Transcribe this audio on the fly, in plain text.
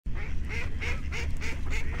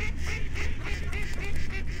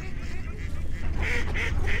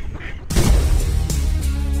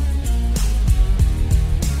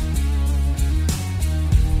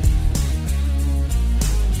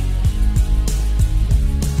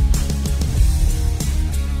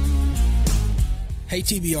Hey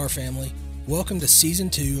TBR family, welcome to Season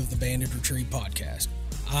 2 of the Banded Retreat Podcast.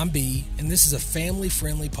 I'm B, and this is a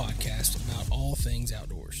family-friendly podcast about all things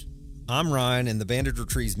outdoors. I'm Ryan, and the Banded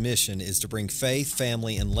Retreat's mission is to bring faith,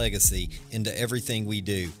 family, and legacy into everything we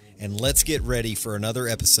do. And let's get ready for another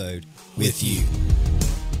episode with you.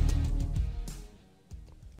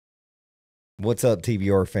 What's up,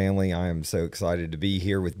 TBR family? I am so excited to be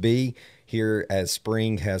here with B, here as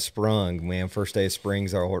spring has sprung. Man, first day of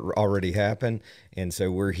spring's already happened, and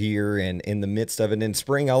so we're here and in the midst of it. In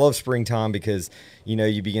spring, I love springtime because, you know,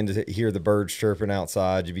 you begin to hear the birds chirping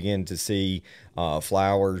outside. You begin to see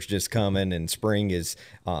flowers just coming, and spring is,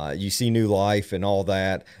 you see new life and all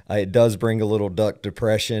that. It does bring a little duck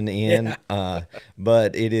depression in,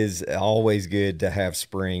 but it is always good to have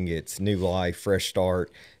spring. It's new life, fresh start,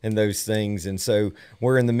 and those things. And so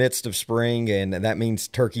we're in the midst of spring, and that means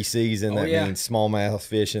turkey season. That means smallmouth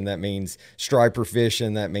fishing. That means striper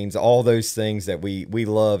fishing. That means all those things that we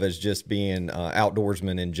love as just being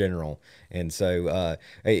outdoorsmen in general. And so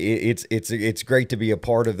it's great to be a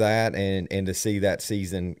part of that and to see that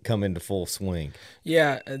season come into full swing.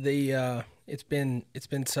 Yeah, it's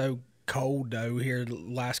been so cold though here the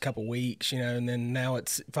last couple weeks, you know, and then now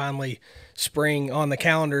it's finally spring on the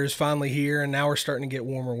calendar is finally here, and now we're starting to get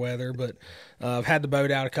warmer weather. But I've had the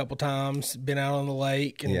boat out a couple times, been out on the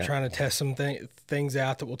lake and trying to test some things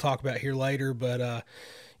out that we'll talk about here later. But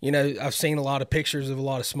you know, I've seen a lot of pictures of a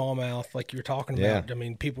lot of smallmouth, like you were talking about. I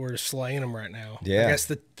mean, people are slaying them right now. I guess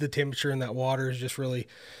the temperature in that water is just really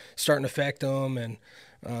starting to affect them, and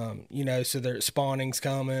you know, so their spawning's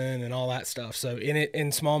coming and all that stuff. So in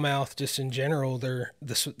smallmouth, just in general,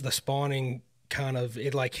 the spawning kind of,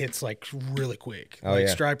 it like hits like really quick.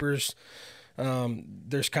 Stripers,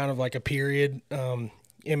 there's kind of like a period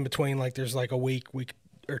in between, like there's like a week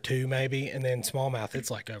or two maybe, and then smallmouth, it's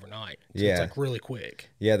like overnight. So it's like really quick.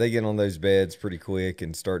 Yeah, they get on those beds pretty quick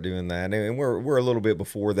and start doing that. And we're a little bit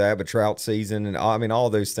before that, but trout season and I mean all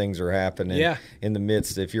those things are happening in the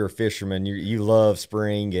midst. If you're a fisherman, you love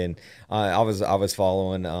spring. And I was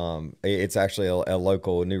following it's actually a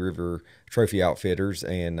local New River Trophy Outfitters,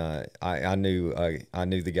 and I knew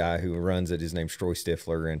the guy who runs it. His name's Troy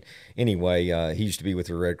Stifler, and anyway, he used to be with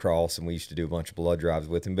the Red Cross, and we used to do a bunch of blood drives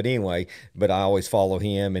with him. But anyway, I always follow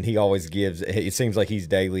him, and he always gives. It seems like he's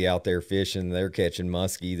daily out there fishing. They're catching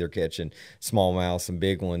muskie, they're catching smallmouth, some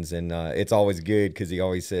big ones, and it's always good because he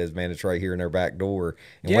always says, "Man, it's right here in their back door."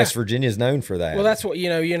 And West Virginia is known for that. Well, that's what, you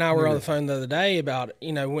know. You and I were on the phone the other day about,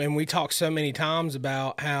 you know, when we talked so many times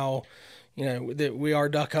about how, you know, that we are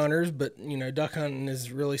duck hunters, but, you know, duck hunting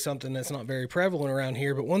is really something that's not very prevalent around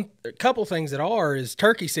here. But a couple things that are is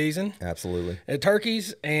turkey season. Absolutely.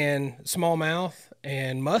 Turkeys and smallmouth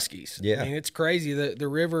and muskies. I mean, it's crazy. The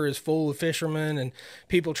river is full of fishermen, and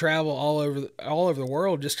people travel all over the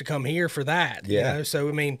world just to come here for that. You know? So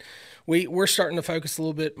I mean, we're starting to focus a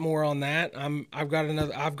little bit more on that. I've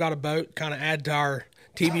got a boat kind of add to our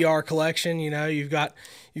TBR collection. You know, you've got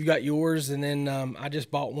yours, and then I just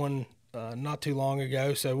bought one not too long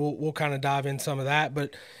ago, so we'll kind of dive in some of that.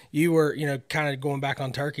 But you were, you know, kind of going back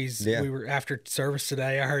on turkeys. We were after service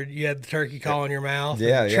today. I heard you had the turkey call in your mouth.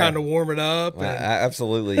 Trying to warm it up.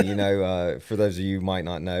 Absolutely. You know, for those of you who might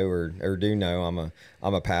not know or do know,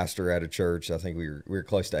 I'm a pastor at a church. I think we were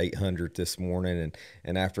close to 800 this morning,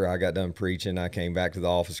 and after I got done preaching, I came back to the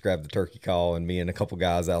office, grabbed the turkey call, and me and a couple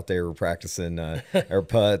guys out there were practicing our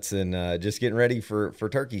putts and just getting ready for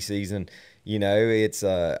turkey season. You know, it's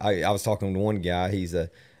I was talking to one guy. He's a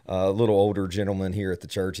little older gentleman here at the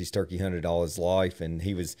church. He's turkey hunted all his life, and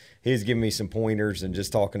he was giving me some pointers and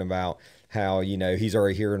just talking about how, you know, he's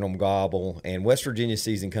already hearing them gobble. And West Virginia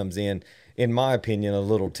season comes in my opinion, a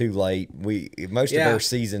little too late. Most of our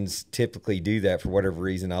seasons typically do that for whatever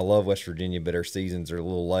reason. I love West Virginia, but our seasons are a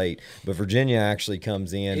little late. But Virginia actually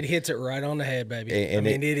comes in. It hits it right on the head, baby. And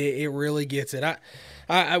I mean, it really gets it.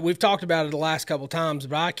 We've talked about it the last couple of times,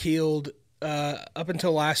 but I killed. Up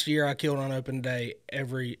until last year, I killed on open day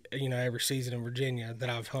every season in Virginia that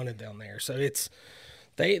I've hunted down there. So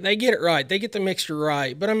they get it right. They get the mixture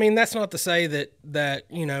right. But I mean, that's not to say that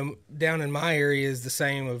you know, down in my area is the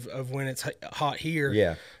same of when it's hot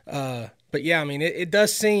here. But yeah, I mean, it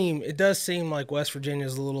does seem like West Virginia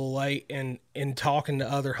is a little late, and in talking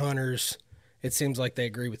to other hunters, it seems like they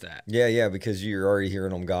agree with that. Yeah, because you're already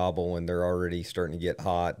hearing them gobble, and they're already starting to get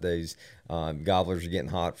hot. Those gobblers are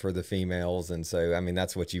getting hot for the females, and so, I mean,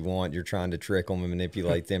 that's what you want. You're trying to trick them and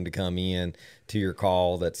manipulate them to come in to your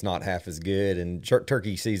call that's not half as good. And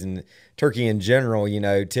turkey in general, you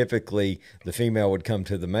know, typically the female would come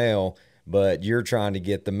to the male, but you're trying to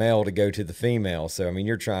get the male to go to the female. So, I mean,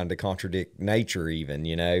 you're trying to contradict nature even,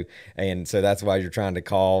 you know, and so that's why you're trying to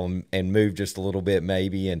call and move just a little bit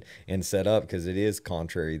maybe and set up, because it is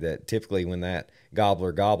contrary that typically when that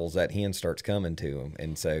gobbler gobbles, that hen starts coming to him.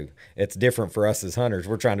 And so it's different for us as hunters.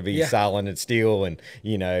 We're trying to be silent and still and,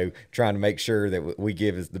 you know, trying to make sure that we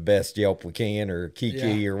give us the best yelp we can, or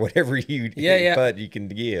kiki or whatever but you can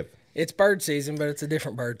give. It's bird season, but it's a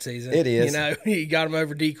different bird season. It is. You know, you got them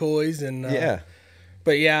over decoys and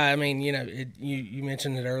But yeah, I mean, you know, you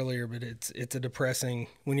mentioned it earlier, but it's a depressing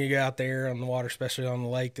when you go out there on the water, especially on the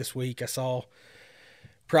lake this week. I saw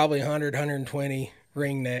probably 100, 120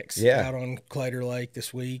 ringnecks out on Claytor Lake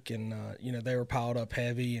this week, and you know, they were piled up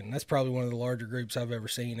heavy, and that's probably one of the larger groups I've ever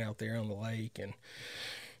seen out there on the lake. And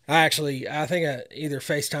I think I either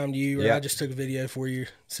FaceTimed you or I just took a video for you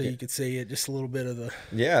so you could see it, just a little bit of the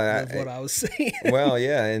what I was seeing. Well,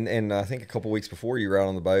 yeah, and I think a couple weeks before you were out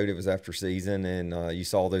on the boat, it was after season, and you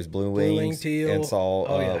saw those blue wings teal, and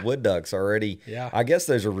saw wood ducks already. Yeah, I guess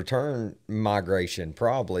those are return migration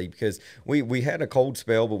probably, because we had a cold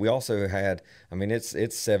spell, but we also had, I mean,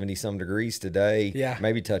 it's 70 some degrees today,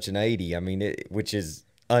 maybe touching 80. I mean, which is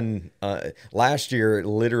last year,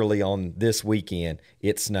 literally on this weekend,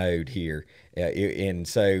 it snowed here. And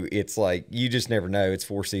so it's like, you just never know. It's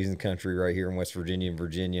four season country right here in West Virginia and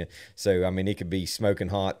Virginia. So, I mean, it could be smoking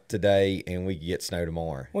hot today and we could get snow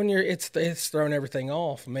tomorrow. When it's throwing everything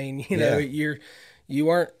off. I mean, you know, you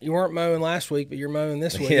weren't mowing last week, but you're mowing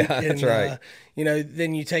this week. Yeah, that's right. You know,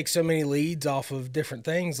 then you take so many leads off of different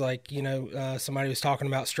things. Like, you know, somebody was talking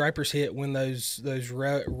about stripers hit when those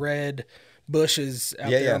red bushes out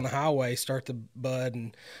there on the highway start to bud,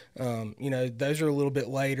 and you know, those are a little bit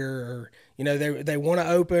later, or you know, they want to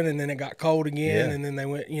open and then it got cold again, and then they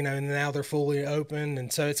went, you know, and now they're fully open,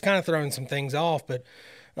 and so it's kind of throwing some things off. But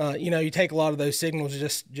you know, you take a lot of those signals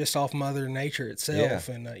just off Mother Nature itself,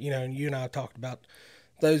 and you know, and you and I have talked about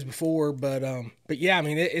those before, but yeah, I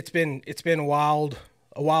mean, it's been a wild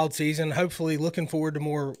season. Hopefully, looking forward to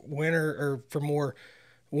more winter, or for more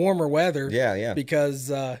warmer weather. Because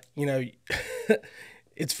you know,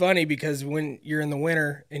 it's funny because when you're in the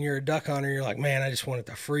winter and you're a duck hunter, you're like, man, I just want it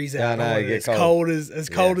to freeze out. I want it as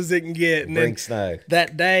cold as it can get. And bring snow.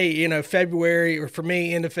 That day, you know, February, or for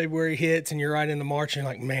me, end of February hits, and you're right into March, and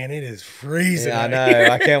you're like, man, it is freezing. Yeah, I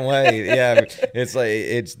know. I can't wait. Yeah, it's like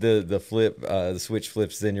it's the flip, the switch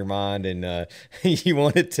flips in your mind, and you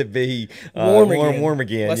want it to be warm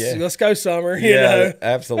again. Let's go summer. You know?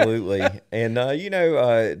 Absolutely. And you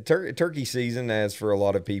know, turkey season, as for a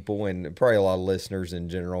lot of people, and probably a lot of listeners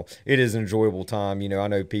in general, it is an enjoyable time. You know, I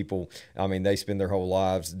know people, I mean, they spend their whole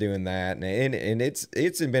lives doing that, and it's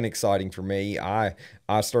been exciting for me. I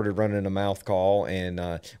started running a mouth call,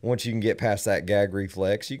 and once you can get past that gag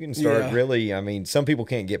reflex, you can start really, I mean, some people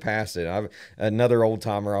can't get past it. Another old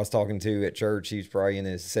timer I was talking to at church, he's probably in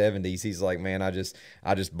his 70s. He's like, man, I just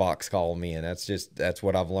box call me, and that's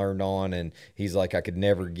what I've learned on. And he's like, I could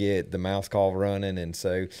never get the mouth call running. And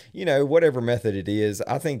so, you know, whatever method it is,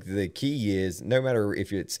 I think the key is, no matter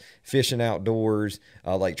if it's fishing outdoors,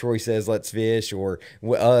 like Troy says, let's fish, or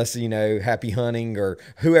us, you know, happy hunting, or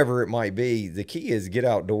whoever it might be, the key is get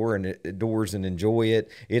outdoors and enjoy it.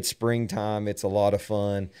 It's springtime. It's a lot of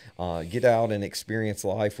fun. Get out and experience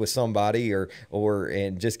life with somebody,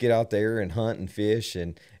 and just get out there and hunt and fish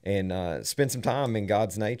and spend some time in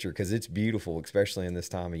God's nature, because it's beautiful, especially in this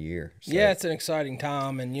time of year. So. Yeah, it's an exciting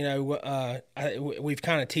time, and you know, we've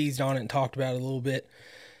kind of teased on it and talked about it a little bit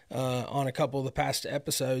on a couple of the past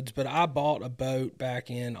episodes. But I bought a boat back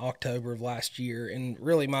in October of last year, and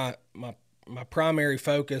really my primary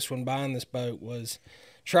focus when buying this boat was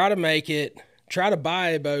try to buy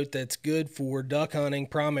a boat that's good for duck hunting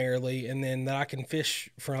primarily, and then that I can fish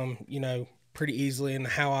from, you know, pretty easily, and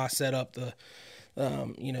how I set up the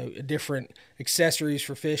you know, different accessories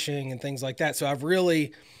for fishing and things like that. So I've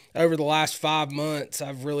really, over the last 5 months,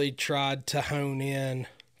 I've really tried to hone in,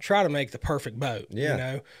 try to make the perfect boat. You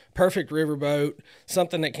know, perfect river boat,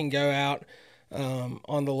 something that can go out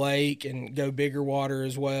on the lake and go bigger water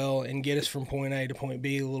as well, and get us from point A to point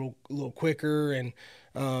B a little quicker,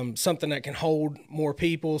 and something that can hold more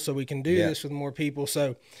people, so we can do this with more people.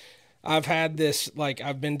 So I've had this, like,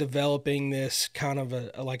 I've been developing this kind of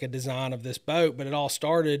a design of this boat, but it all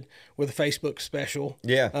started with a Facebook special.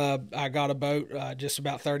 I got a boat just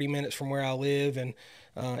about 30 minutes from where I live, and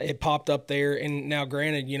it popped up there. And now,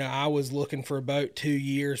 granted, you know, I was looking for a boat 2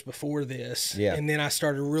 years before this, and then I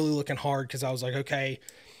started really looking hard, because I was like, okay,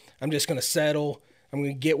 I'm just going to settle. I'm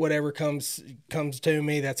going to get whatever comes to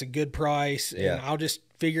me. That's a good price, and I'll just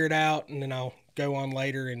figure it out, and then I'll go on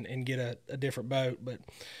later and get a different boat. But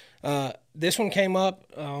This one came up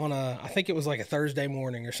on I think it was like a Thursday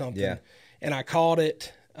morning or something. Yeah. And I called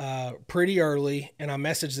it pretty early, and I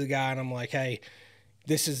messaged the guy, and I'm like, hey,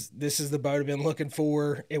 this is the boat I've been looking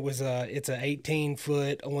for. It's a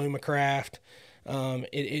 18-foot Alumacraft.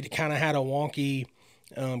 It kind of had a wonky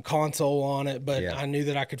console on it, but I knew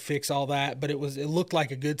that I could fix all that. But it looked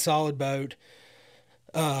like a good solid boat.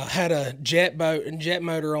 Had a jet boat and jet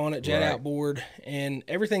motor on it, jet outboard, and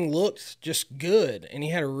everything looked just good. And he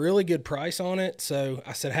had a really good price on it. So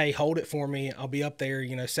I said, hey, hold it for me. I'll be up there,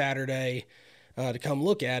 Saturday to come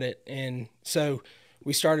look at it. And so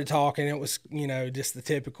we started talking. It was, just the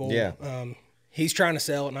typical, he's trying to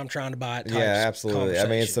sell it and I'm trying to buy it. Absolutely. I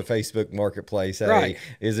mean, it's the Facebook marketplace. Hey, right.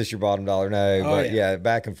 Is this your bottom dollar? No, but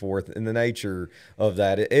back and forth. And the nature of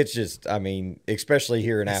that, it's just, I mean, especially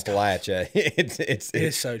here in Appalachia, it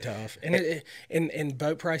is so tough. And and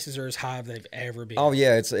boat prices are as high as they've ever been. Oh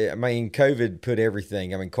yeah. COVID put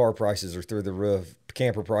everything. I mean, car prices are through the roof.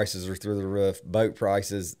 Camper prices are through the roof. Boat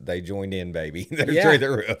prices, they joined in, baby. They're through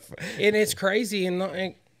the roof. And it's crazy,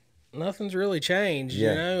 and nothing's really changed,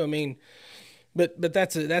 I mean, But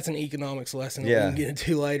that's an economics lesson that we can get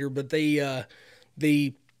into later. But this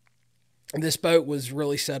boat was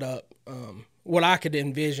really set up what I could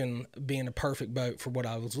envision being a perfect boat for what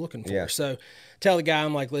I was looking for. So tell the guy,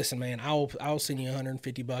 I'm like, listen, man, I'll send you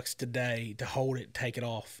 $150 today to hold it, take it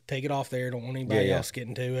off there. Don't want anybody else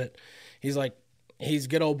getting to it. He's like, he's a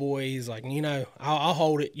good old boy. He's like, I'll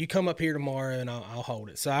hold it. You come up here tomorrow and I'll hold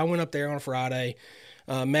it. So I went up there on a Friday,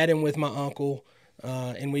 met him with my uncle.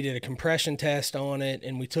 And we did a compression test on it,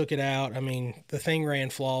 and we took it out. I mean, the thing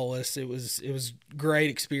ran flawless. It was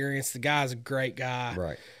great experience. The guy's a great guy.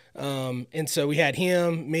 Right. And so we had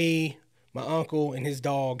him, me, my uncle, and his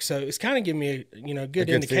dog. So it's kind of giving me a good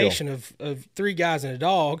indication of three guys and a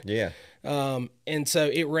dog. Yeah. And so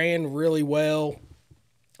it ran really well.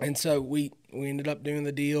 And so we ended up doing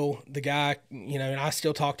the deal. The guy, and I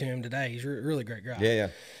still talk to him today. He's a really great guy. Yeah.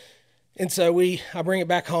 And so I bring it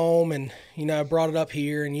back home, and, I brought it up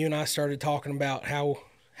here, and you and I started talking about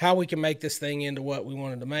how we can make this thing into what we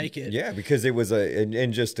wanted to make it. Yeah, because it was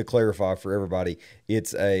and just to clarify for everybody,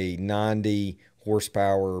 it's a 90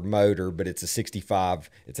 horsepower motor, but it's a 65.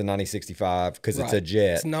 It's a 9065 because it's a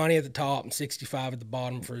jet. It's 90 at the top and 65 at the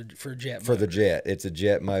bottom for a jet motor. For the jet. It's a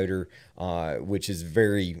jet motor, which is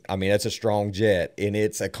that's a strong jet, and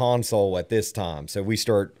it's a console at this time. So we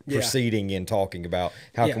start proceeding in talking about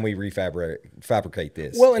how can we fabricate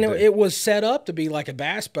this. Well, and it was set up to be like a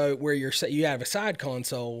bass boat where you have a side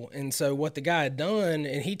console. And so what the guy had done,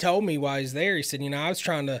 and he told me while he's there, he said, I was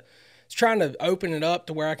trying to open it up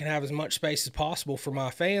to where I can have as much space as possible for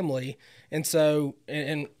my family. And so,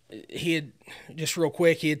 and he had, just real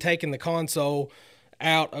quick, he had taken the console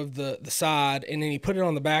out of the side, and then he put it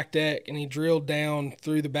on the back deck, and he drilled down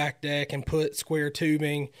through the back deck and put square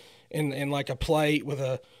tubing and like a plate with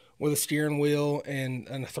a steering wheel and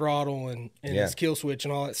a throttle and his kill switch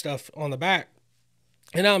and all that stuff on the back.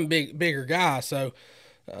 And I'm a bigger guy, so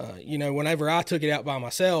whenever I took it out by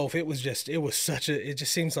myself, it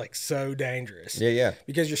just seems like so dangerous. Yeah.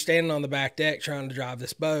 Because you're standing on the back deck trying to drive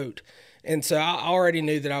this boat. And so I already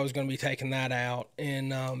knew that I was going to be taking that out.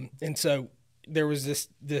 And so there was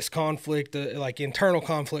this conflict, like internal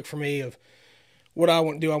conflict for me of what I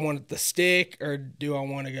want. Do I want the stick, or do I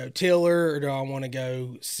want to go tiller, or do I want to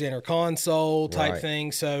go center console type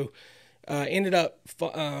thing? So ended up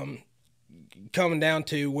coming down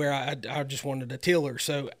to where I just wanted a tiller.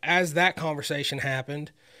 So as that conversation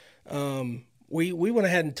happened, we went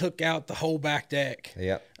ahead and took out the whole back deck.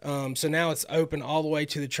 Yeah. So now it's open all the way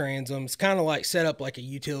to the transom. It's kind of like set up like a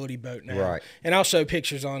utility boat now. Right. And I'll show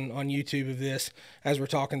pictures on YouTube of this as we're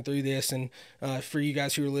talking through this. And for you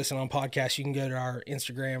guys who are listening on podcasts, you can go to our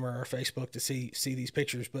Instagram or our Facebook to see these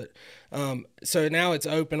pictures. But so now it's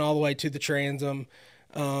open all the way to the transom.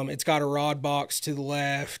 It's got a rod box to the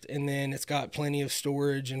left, and then it's got plenty of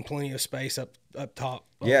storage and plenty of space up top.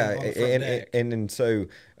 On the front deck. And so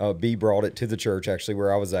B brought it to the church, actually,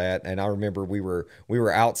 where I was at, and I remember we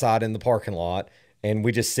were outside in the parking lot, and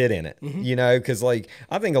we just sit in it, because like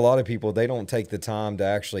I think a lot of people, they don't take the time to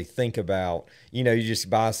actually think about, you just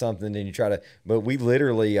buy something and you try to, but we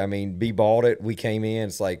literally, B bought it, we came in,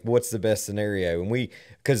 it's like, what's the best scenario? And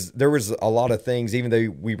because there was a lot of things, even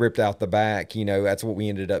though we ripped out the back, that's what we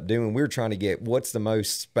ended up doing. We were trying to get what's the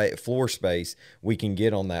most floor space we can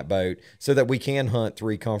get on that boat so that we can hunt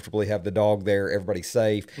three comfortably, have the dog there, everybody's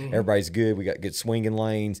safe, everybody's good, we got good swinging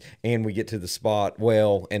lanes, and we get to the spot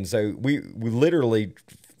well. And so we literally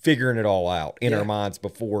figuring it all out in our minds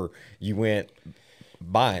before you went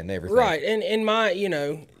buying everything. Right. And my,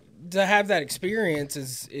 to have that experience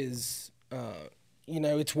is you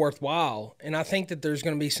know, it's worthwhile. And I think that there's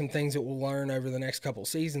going to be some things that we'll learn over the next couple of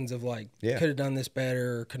seasons of like, could have done this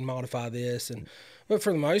better, or could modify this. But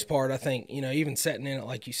for the most part, I think, you know, even setting in it,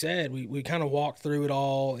 like you said, we kind of walked through it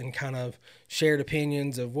all and kind of shared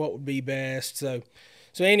opinions of what would be best. So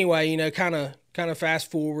anyway, you know, kind of fast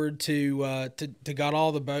forward to got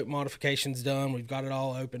all the boat modifications done. We've got it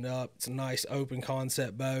all opened up. It's a nice open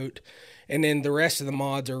concept boat. And then the rest of the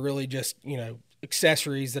mods are really just, you know,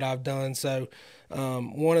 accessories that I've done. So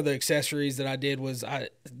one of the accessories that I did was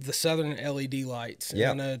the Southern LED lights.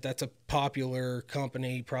 Yeah, I know that's a popular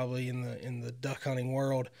company probably in the duck hunting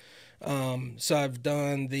world. So I've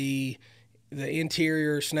done the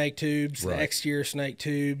interior snake tubes, the exterior snake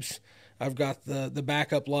tubes. I've got the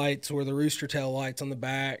backup lights or the rooster tail lights on the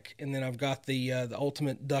back, and then I've got the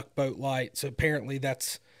ultimate duck boat light. So apparently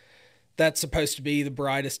that's supposed to be the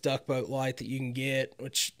brightest duck boat light that you can get,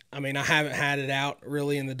 which, I mean, I haven't had it out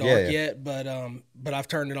really in the dark yet, but I've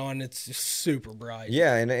turned it on. It's just super bright.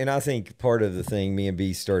 Yeah, and I think part of the thing, me and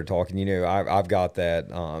B started talking, you know, I've got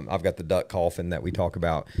that, I've got the duck coffin that we talk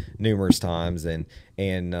about numerous times, and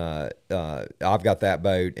I've got that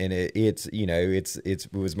boat, and it's you know, it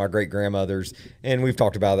was my great grandmother's, and we've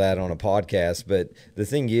talked about that on a podcast. But the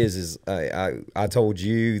thing is I told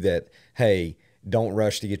you that, hey, don't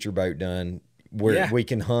rush to get your boat done. We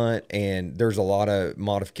can hunt, and there's a lot of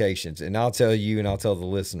modifications. And I'll tell you, and I'll tell the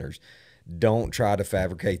listeners, don't try to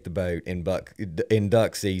fabricate the boat in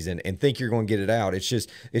duck season and think you're going to get it out.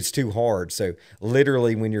 It's too hard. So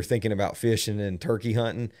literally, when you're thinking about fishing and turkey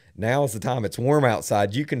hunting, now is the time. It's warm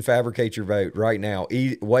outside. You can fabricate your boat right now,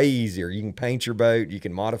 way easier. You can paint your boat. You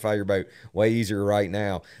can modify your boat way easier right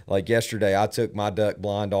now. Like yesterday, I took my duck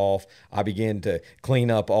blind off. I began to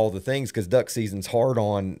clean up all the things because duck season's hard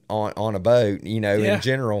on a boat, you know, in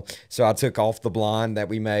general. So I took off the blind that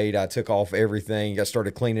we made. I took off everything. I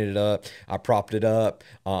started cleaning it up. I propped it up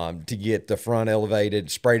to get the front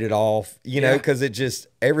elevated, sprayed it off, you know, because it just,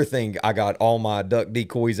 everything. I got all my duck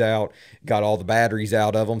decoys out, got all the batteries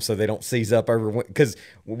out of them so they don't seize up over. Because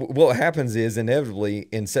what happens is inevitably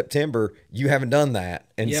in September you haven't done that,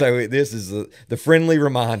 and so this is the friendly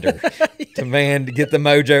reminder to get the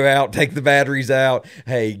mojo out, take the batteries out.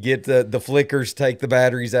 Hey, get the flickers, take the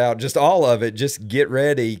batteries out, just all of it. Just get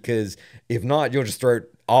ready, because if not, you'll just throw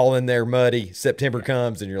it all in there muddy. September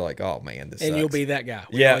comes and you're like, oh man, this sucks. You'll be that guy.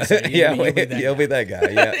 You'll be that guy.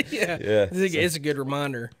 Yeah. It's a good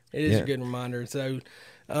reminder. It is a good reminder. So,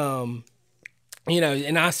 you know,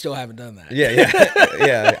 and I still haven't done that.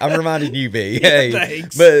 Yeah. I'm reminding you, B. Hey,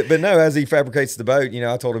 thanks. But no, as he fabricates the boat, you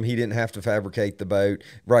know, I told him he didn't have to fabricate the boat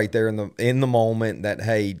right there in the moment. That,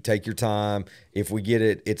 hey, take your time. If we get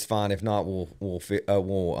it, it's fine. If not,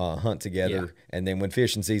 we'll hunt together, and then when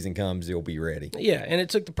fishing season comes, you'll be ready. Yeah, and it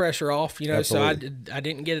took the pressure off. You know, Absolutely. so I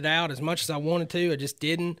didn't get it out as much as I wanted to. I just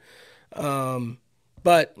didn't.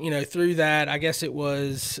 But you know, through that, I guess it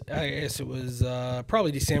was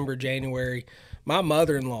probably December, January. My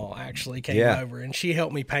mother-in-law actually came over, and she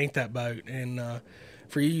helped me paint that boat. And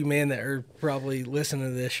for you men that are probably listening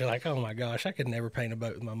to this, you're like, oh my gosh, I could never paint a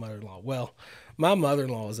boat with my mother-in-law. Well, my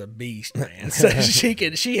mother-in-law is a beast, man. So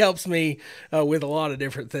she helps me with a lot of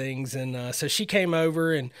different things. And so she came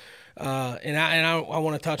over, and I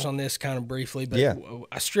want to touch on this kind of briefly, but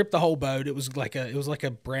I stripped the whole boat. It was like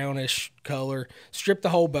a brownish color. Stripped the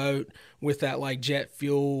whole boat with that like jet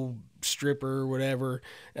fuel stripper or whatever,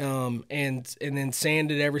 and then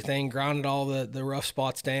sanded everything, grinded all the rough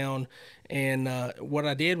spots down. And what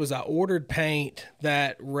I did was I ordered paint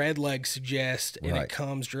that Redleg suggests, and it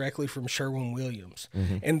comes directly from Sherwin-Williams.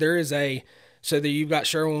 Mm-hmm. And there is so that you've got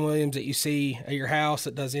Sherwin-Williams that you see at your house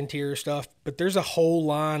that does interior stuff, but there's a whole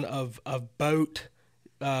line of boat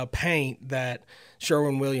paint that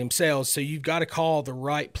Sherwin-Williams sells. So you've got to call the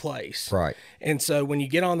right place. Right. And so when you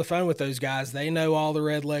get on the phone with those guys, they know all the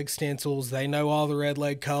Redleg stencils. They know all the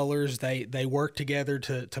Redleg colors. They work together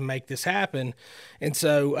to make this happen. And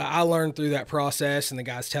so I learned through that process, and the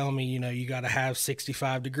guys telling me, you know, you got to have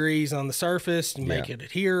 65 degrees on the surface and make it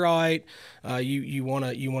adhere right. You want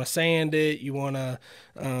to sand it. You want to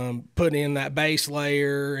put in that base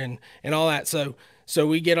layer and all that. So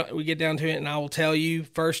we get down to it, and I will tell you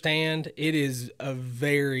firsthand, it is a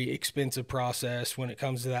very expensive process when it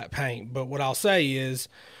comes to that paint. But what I'll say is,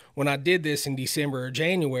 when I did this in December or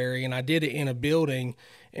January, and I did it in a building,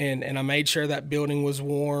 and I made sure that building was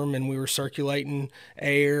warm, and we were circulating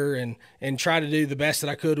air, and try to do the best that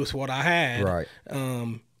I could with what I had. Right.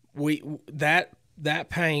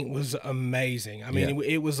 That paint was amazing. I mean,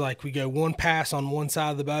 it was like we go one pass on one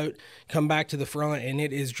side of the boat, come back to the front, and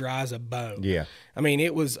it is dry as a bone. Yeah. I mean,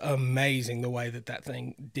 it was amazing the way that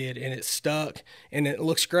thing did, and it stuck, and it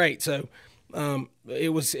looks great. So It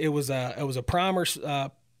was a primer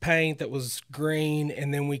paint that was green,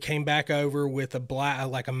 and then we came back over with a black,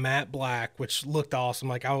 like a matte black, which looked awesome.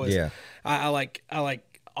 Like I like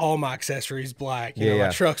all my accessories black. You know, my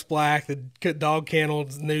truck's black, the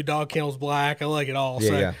new dog kennel's black. I like it all.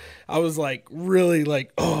 I was like really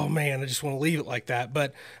like, oh man, I just want to leave it like that.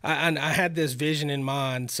 But I had this vision in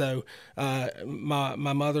mind. So my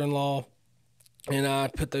mother-in-law and I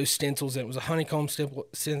put those stencils in. It was a honeycomb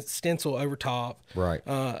stencil over top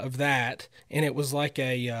of that, and it was like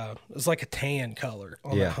a tan color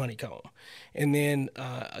on the honeycomb. And then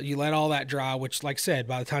you let all that dry, which, like I said,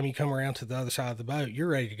 by the time you come around to the other side of the boat, you're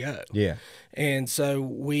ready to go. Yeah. And so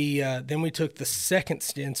then we took the second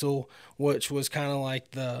stencil, which was kind of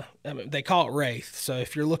like they call it wraith. So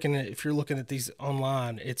if you're looking at these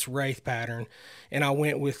online, it's wraith pattern, and I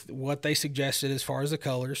went with what they suggested as far as the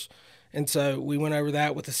colors. And so we went over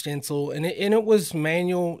that with the stencil, and it was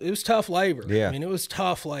manual. It was tough labor. Yeah. I mean, it was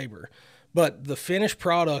tough labor, but the finished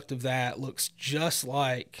product of that looks just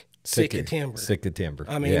like Sick to Timber. Sick to Timber.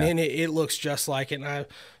 I mean, and it looks just like it. And I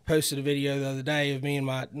posted a video the other day of me and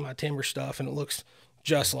my timber stuff, and it looks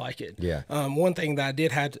just like it. Yeah. One thing that I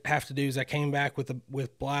did have to do is I came back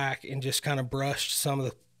with black and just kind of brushed some of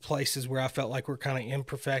the places where I felt like were kind of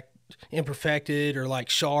imperfected or like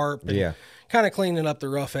sharp, and kind of cleaning up the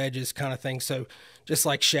rough edges kind of thing. So just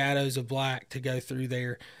like shadows of black to go through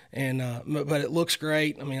there. And but it looks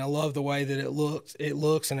great. I mean, I love the way that it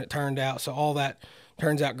looks and it turned out. So all that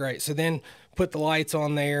turns out great. So then put the lights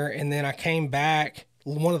on there, and then I came back.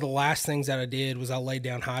 One of the last things that I did was I laid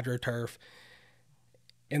down HydroTurf,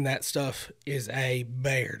 and that stuff is a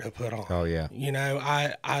bear to put on. Oh yeah. You know,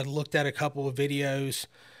 I looked at a couple of videos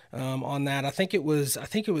on that. I think it was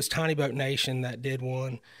Tiny Boat Nation that did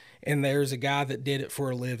one, and there's a guy that did it for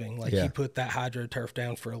a living. Like he put that HydroTurf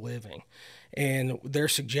down for a living, and their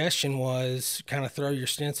suggestion was kind of throw your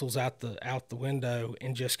stencils out the window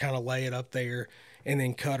and just kind of lay it up there and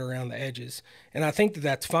then cut around the edges. And I think that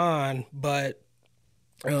that's fine, but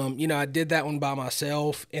you know, I did that one by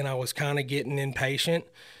myself, and I was kind of getting impatient,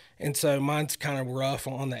 and so mine's kind of rough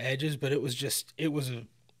on the edges, but it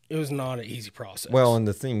was not an easy process. Well, and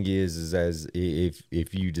the thing is as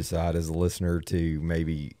if you decide as a listener to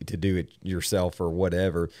maybe to do it yourself or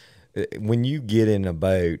whatever, when you get in a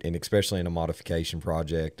boat, and especially in a modification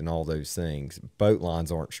project and all those things, boat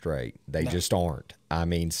lines aren't straight. They just aren't. I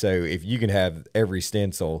mean, so if you can have every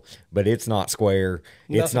stencil, but it's not square,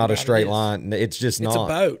 it's not a straight line. It's just not. It's a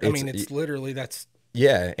boat. I mean, it's literally that's.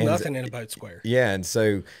 Yeah. And nothing in a boat square. Yeah. And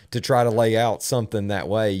so to try to lay out something that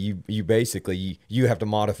way, you basically, you have to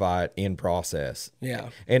modify it in process. Yeah.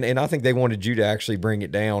 And I think they wanted you to actually bring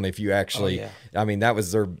it down. If you actually, I mean, that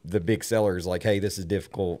was the big sellers, like, hey, this is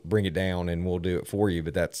difficult, bring it down and we'll do it for you.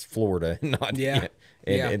 But that's Florida.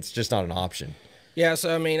 It's just not an option. Yeah,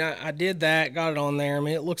 so I mean, I did that, got it on there. I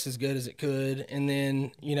mean, it looks as good as it could. And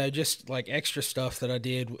then, you know, just like extra stuff that I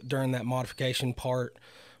did during that modification part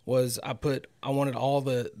was I wanted all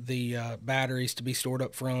the batteries to be stored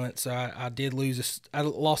up front. So I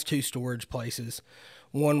lost 2 storage places.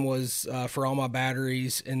 One was for all my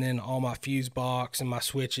batteries, and then all my fuse box and my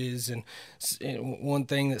switches. And one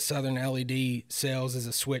thing that Southern LED sells is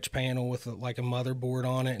a switch panel with like a motherboard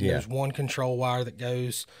on it. And there's one control wire that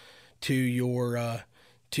goes to your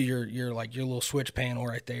little switch panel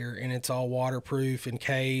right there, and it's all waterproof,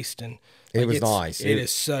 encased, and it was nice. It is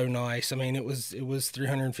so nice. I mean, it was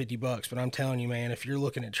 $350, but I'm telling you, man, if you're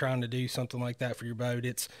looking at trying to do something like that for your boat,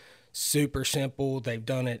 it's super simple. They've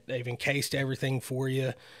done it. They've encased everything for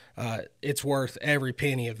you. It's worth every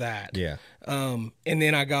penny of that. Yeah. And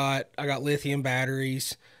then I got lithium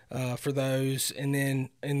batteries for those, and then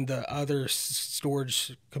in the other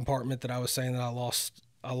storage compartment that I was saying that I lost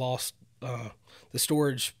the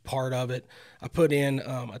storage part of it, I put in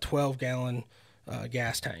a 12-gallon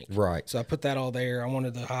gas tank. Right. So I put that all there. I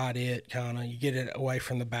wanted to hide it, kind of. You get it away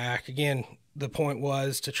from the back. Again, the point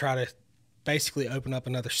was to try to basically open up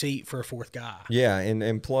another seat for a 4th guy. Yeah,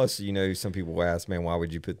 and plus, you know, some people ask, man, why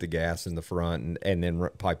would you put the gas in the front and then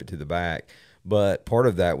pipe it to the back? But part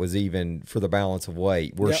of that was even for the balance of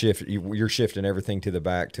weight. You're shifting everything to the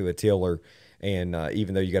back to a tiller. And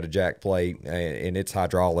even though you got a jack plate and it's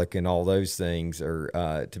hydraulic and all those things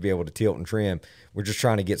are to be able to tilt and trim, we're just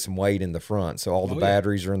trying to get some weight in the front. So all the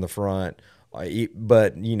batteries are in the front.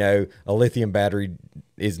 But, you know, a lithium battery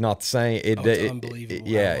is not the same. It's unbelievable.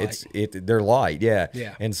 They're light. Yeah.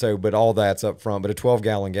 Yeah. And so, but all that's up front. But a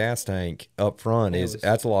 12-gallon gas tank up front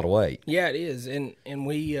that's a lot of weight. Yeah, it is. And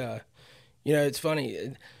we, you know, it's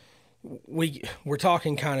funny. We're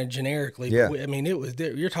talking kind of generically. Yeah. I mean,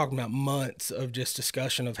 you're talking about months of just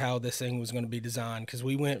discussion of how this thing was going to be designed, because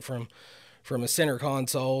we went from from a center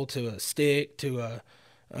console to a stick to a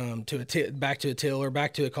back to a tiller,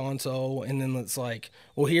 back to a console, and then it's like,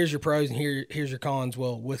 well, here's your pros and here's your cons.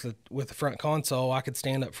 Well, with the front console, I could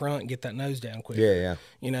stand up front and get that nose down quicker. Yeah.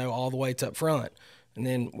 You know, all the weights up front. And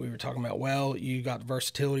then we were talking about, well, you got the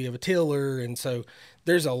versatility of a tiller, and so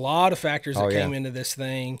there's a lot of factors that came into this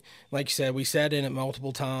thing. Like you said, we sat in it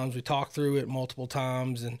multiple times, we talked through it multiple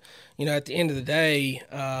times, and you know, at the end of the day,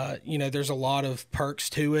 you know, there's a lot of perks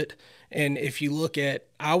to it. And if you look at,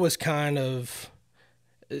 I was kind of,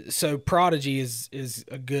 so Prodigy is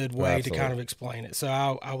a good way to kind of explain it. So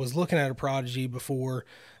I was looking at a Prodigy before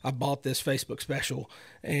I bought this Facebook special,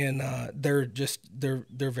 and they're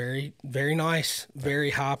very, very nice,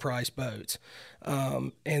 very high priced boats.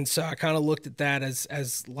 And so I kind of looked at that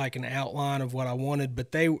as like an outline of what I wanted,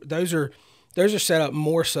 but those are set up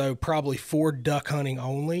more so probably for duck hunting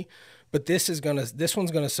only. But this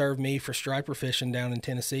one's gonna serve me for striper fishing down in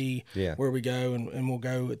Tennessee, where we go, and we'll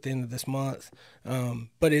go at the end of this month.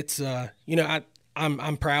 But it's you know,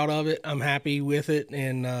 I'm proud of it. I'm happy with it,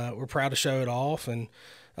 and we're proud to show it off. And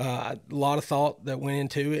a lot of thought that went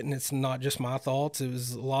into it, and it's not just my thoughts. It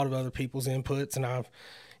was a lot of other people's inputs. And I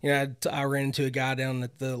ran into a guy down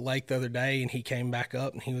at the lake the other day, and he came back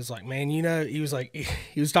up, and he was like, "Man, you know," he was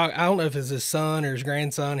talking. I don't know if it's his son or his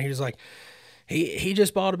grandson. He was like, He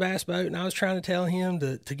just bought a bass boat, and I was trying to tell him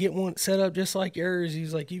to get one set up just like yours.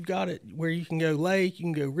 He's like, you've got it where you can go lake, you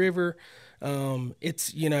can go river.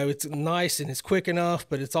 It's, you know, it's nice and it's quick enough,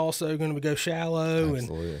 but it's also going to go shallow.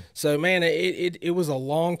 Absolutely. And so, man, it was a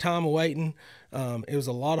long time of waiting. It was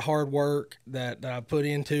a lot of hard work that I put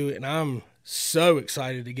into it, and I'm so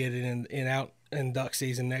excited to get it out in duck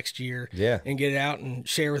season next year. And get it out and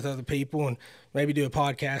share with other people, and maybe do a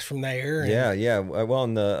podcast from there. Well,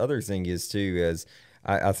 and the other thing is too, is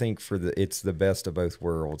I think it's the best of both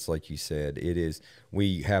worlds. Like you said, it is.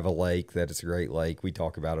 We have a lake that is a great lake. We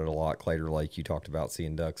talk about it a lot. Claytor Lake, you talked about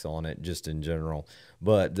seeing ducks on it just in general.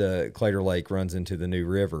 But the Claytor Lake runs into the New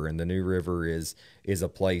River, and the New River is a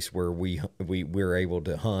place where we're able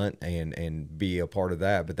to hunt and be a part of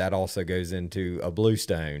that. But that also goes into a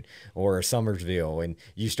Bluestone or a Summersville, and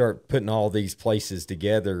you start putting all these places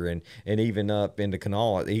together, and even up into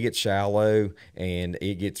Kanawha, it gets shallow and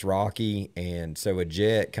it gets rocky, and so a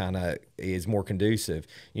jet kind of is more conducive.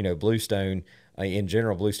 You know, Bluestone, in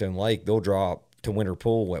general, Bluestone Lake, they'll drop to Winter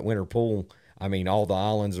Pool. At Winter Pool, I mean, all the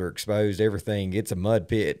islands are exposed, everything. It's a mud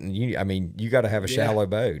pit, and you got to have a shallow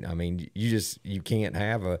boat. I mean, you can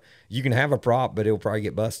have a prop, but it'll probably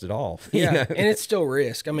get busted off. Yeah, you know? And it's still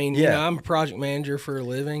risk. I mean, you know, I'm a project manager for a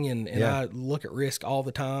living, and I look at risk all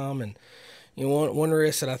the time. And you know, one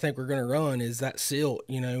risk that I think we're going to run is that silt.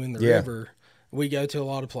 You know, in the river, we go to a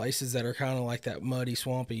lot of places that are kind of like that muddy,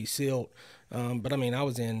 swampy silt. But I mean, I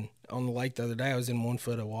was on the lake the other day. I was in 1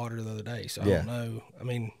 foot of water the other day, so I don't know. I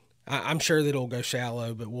mean, I'm sure that it'll go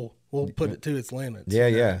shallow, but we'll put it to its limits.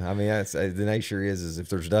 Yeah. I mean, that's the nature is if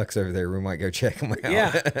there's ducks over there, we might go check them out.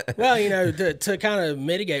 Yeah. Well, you know, to kind of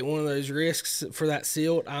mitigate one of those risks for that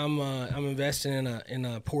silt, I'm investing in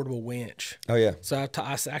a portable winch. Oh yeah. So I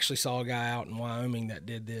actually saw a guy out in Wyoming that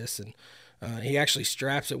did this, and he actually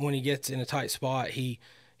straps it when he gets in a tight spot. He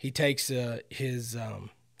takes his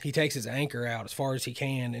anchor out as far as he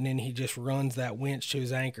can, and then he just runs that winch to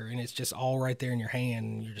his anchor, and it's just all right there in your hand,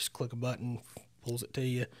 and you just click a button, pulls it to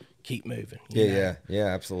you, keep moving. Yeah,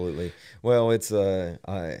 absolutely. Well, it's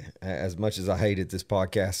as much as I hate it, this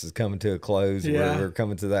podcast is coming to a close. We're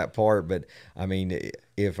coming to that part, but I mean,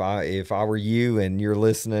 if I were you and you're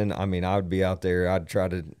listening, I mean, I would be out there. I'd try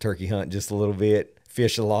to turkey hunt just a little bit,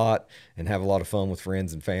 fish a lot, and have a lot of fun with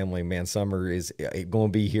friends and family. Man, summer is going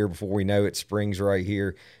to be here before we know it. Spring's right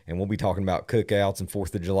here, and we'll be talking about cookouts and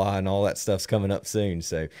 4th of July and all that stuff's coming up soon.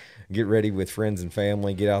 So get ready with friends and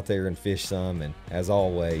family. Get out there and fish some, and as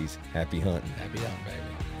always, happy hunting. Happy hunting, baby.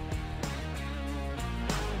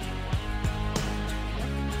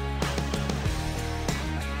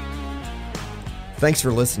 Thanks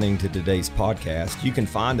for listening to today's podcast. You can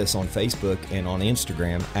find us on Facebook and on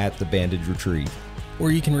Instagram at The Banded Retrieve. Or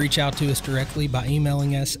you can reach out to us directly by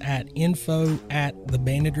emailing us at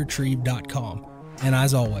info@thebandedretrieve.com. And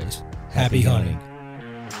as always, happy hunting.